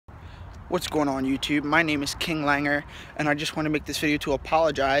What's going on YouTube? My name is King Langer, and I just want to make this video to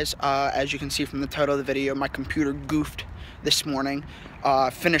apologize. As you can see from the title of the video, my computer goofed this morning.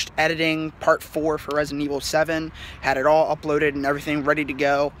 Finished editing part 4 for Resident Evil 7, had it all uploaded and everything ready to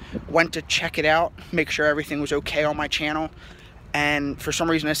go. Went to check it out, make sure everything was okay on my channel, and for some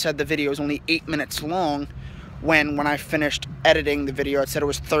reason I said the video is only 8 minutes long, when I finished editing the video it said it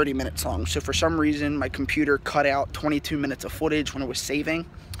was 30 minutes long. So for some reason my computer cut out 22 minutes of footage when it was saving.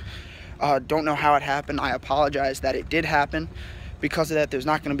 Don't know how it happened. I apologize that it did happen. Because of that, there's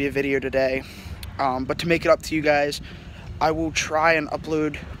not going to be a video today. But to make it up to you guys, I will try and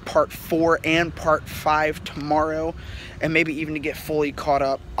upload part 4 and part 5 tomorrow. And maybe even to get fully caught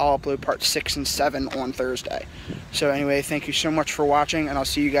up, I'll upload part 6 and 7 on Thursday. So anyway, thank you so much for watching, and I'll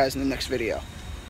see you guys in the next video.